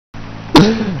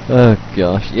Oh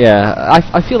gosh, yeah.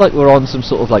 I feel like we're on some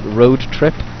sort of like road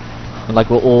trip, and like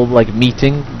we're all like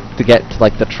meeting to get to,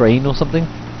 like the train or something.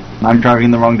 I'm driving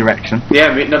in the wrong direction.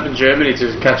 Yeah, meeting up in Germany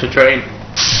to catch a train.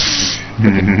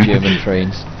 German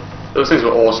trains. Those things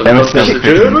were awesome. They were Those sick.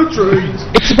 German trains.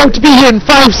 It's about to be here in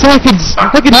 5 seconds.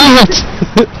 I can do it.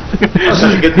 That's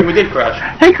a good thing we did crash.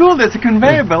 Hey, cool, there's a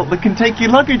conveyor belt that can take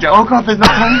your luggage. Oh god, there's no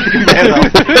time for the conveyor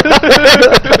belt.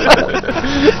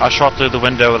 I shot through the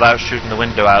window without shooting the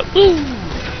window out.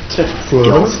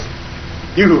 What?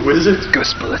 You a wizard?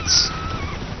 Ghost bullets.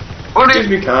 Excuse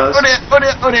me, cars. Ooh,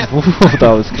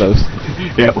 that was close.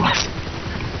 Yeah, it was.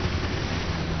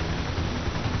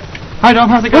 Hi Dom,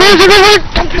 how's it going?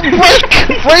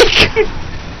 Break!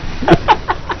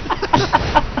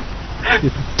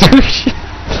 Douche.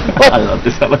 I love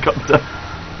this helicopter.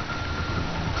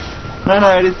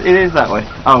 No, it is that way.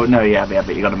 Oh no, yeah,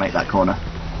 but you got to make that corner.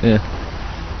 Yeah.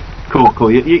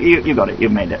 Cool. You got it.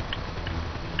 You've made it.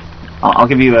 I'll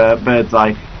give you a bird's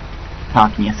eye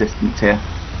parking assistance here.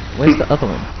 Where's the other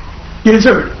one? You're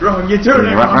doing it wrong. You're doing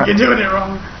it wrong. Right. You're doing it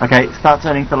wrong. Okay, start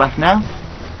turning to the left now.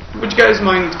 Would you guys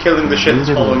mind killing the shit that's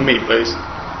following me, please?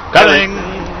 Coming!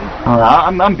 Oh,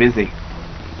 I'm busy.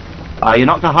 You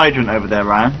knocked a hydrant over there,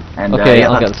 Ryan. And Okay, yeah,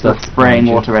 I'll get that's the stuff spraying behind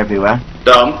you. water everywhere.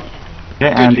 Dumb.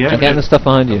 Yeah, and I'm getting the stuff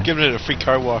behind you. I'm giving it a free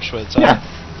car wash when it's on.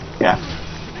 Yeah.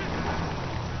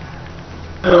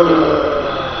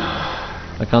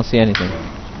 I can't see anything.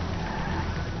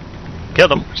 Kill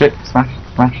them. Shit, smash.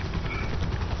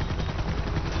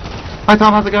 Hi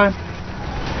Tom, how's it going?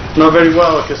 Not very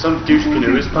well, because some douche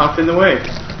canoe is parked in the way.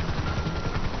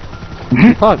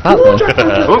 Park that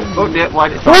there. Oh dear, why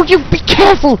did it stop? Oh, you be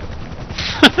careful!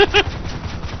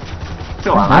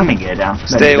 Still have landing gear down.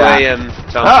 Stay away,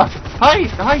 Tom. Ah,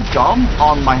 hi Dom,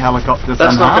 on my helicopter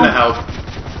That's somehow. not going to help.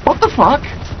 What the fuck?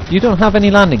 You don't have any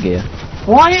landing gear.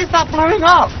 Why is that blowing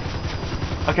up?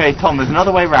 Okay, Tom, there's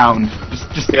another way round.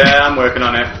 Just Yeah, I'm working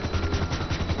on it.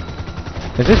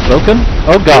 Is this broken?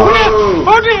 Oh god. Whoa!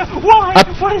 Oh dear, why? Up,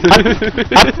 What is up.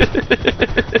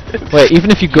 Wait, even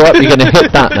if you go up, you're gonna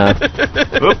hit that now.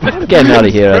 I'm getting out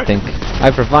of here, I think.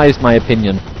 I've revised my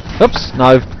opinion. Oops, now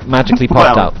I've magically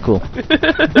popped Well. out. Cool.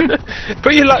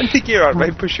 Put your landing gear on,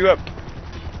 right? Push you up.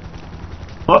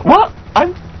 What?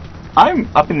 I'm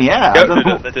up in the air.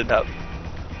 No, that didn't help.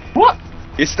 What?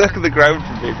 You're stuck on the ground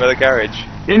from me by the garage.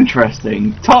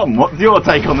 Interesting. Tom, what's your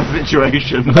take on the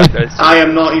situation? I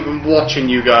am not even watching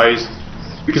you guys,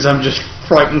 because I'm just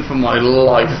frightened for my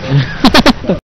life.